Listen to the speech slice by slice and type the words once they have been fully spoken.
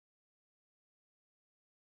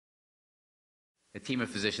A team of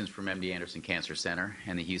physicians from MD Anderson Cancer Center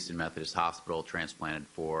and the Houston Methodist Hospital transplanted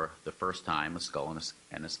for the first time a skull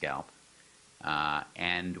and a scalp.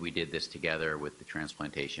 And we did this together with the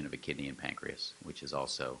transplantation of a kidney and pancreas, which is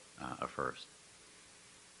also a first.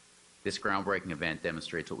 This groundbreaking event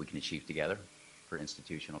demonstrates what we can achieve together for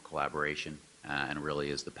institutional collaboration and really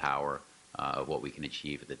is the power of what we can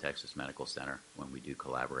achieve at the Texas Medical Center when we do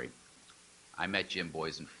collaborate. I met Jim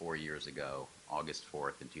Boysen 4 years ago, August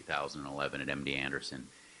 4th in 2011 at MD Anderson,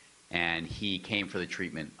 and he came for the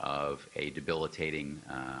treatment of a debilitating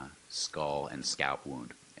skull and scalp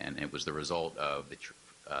wound, and it was the result of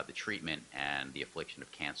the treatment and the affliction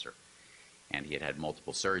of cancer. And he had had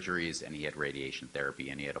multiple surgeries, and he had radiation therapy,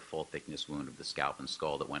 and he had a full-thickness wound of the scalp and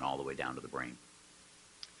skull that went all the way down to the brain.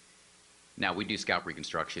 Now, we do scalp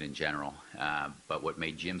reconstruction in general, but what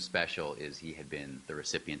made Jim special is he had been the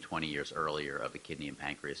recipient 20 years earlier of a kidney and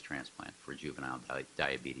pancreas transplant for juvenile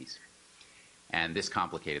diabetes. And this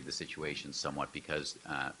complicated the situation somewhat because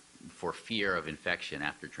for fear of infection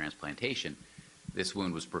after transplantation, this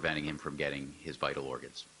wound was preventing him from getting his vital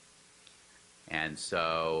organs. And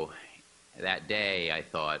so that day I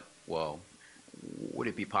thought, well, would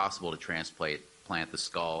it be possible to transplant the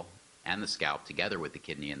skull and the scalp together with the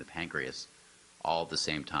kidney and the pancreas all at the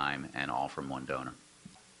same time and all from one donor?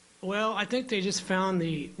 Well, I think they just found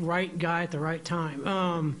the right guy at the right time.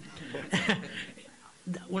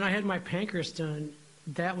 When I had my pancreas done,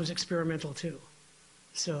 that was experimental too.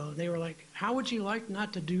 So they were like, how would you like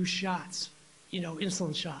not to do shots,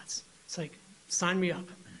 insulin shots? It's like, sign me up.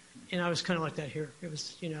 And I was kind of like that here. It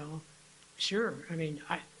was, sure. I mean,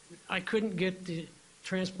 I couldn't get the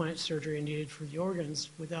transplant surgery I needed for the organs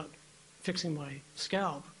without fixing my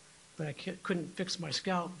scalp, but I couldn't fix my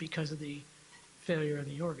scalp because of the failure of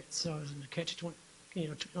the organs. So I was in a catch-20,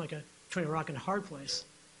 like a 20 rock in a hard place.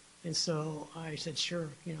 And so I said, sure,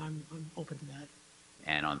 I'm open to that.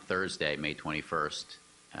 And on Thursday, May 21st,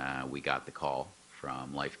 we got the call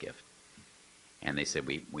from LifeGift. And they said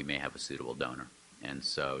we may have a suitable donor. And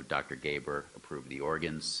so Dr. Gaber approved the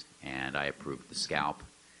organs, and I approved the scalp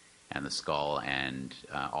and the skull, and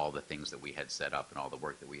all the things that we had set up and all the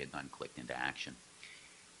work that we had done clicked into action.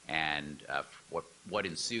 And what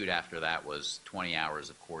ensued after that was 20 hours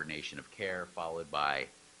of coordination of care, followed by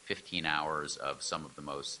 15 hours of some of the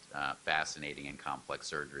most fascinating and complex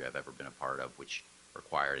surgery I've ever been a part of, which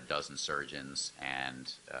required a dozen surgeons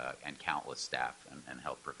and countless staff and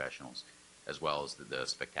health professionals, as well as the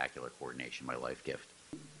spectacular coordination by LifeGift.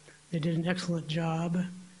 They did an excellent job,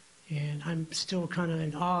 and I'm still kind of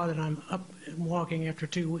in awe that I'm up and walking after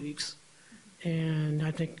 2 weeks. And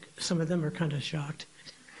I think some of them are kind of shocked.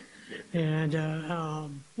 And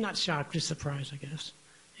not shocked, just surprised, I guess.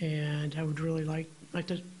 And I would really like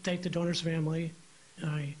to thank the donor's family.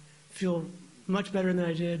 I feel much better than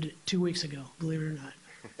I did 2 weeks ago, believe it or not.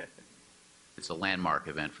 It's a landmark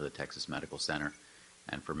event for the Texas Medical Center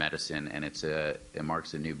and for medicine, and it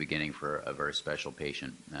marks a new beginning for a very special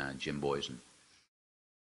patient, Jim Boysen.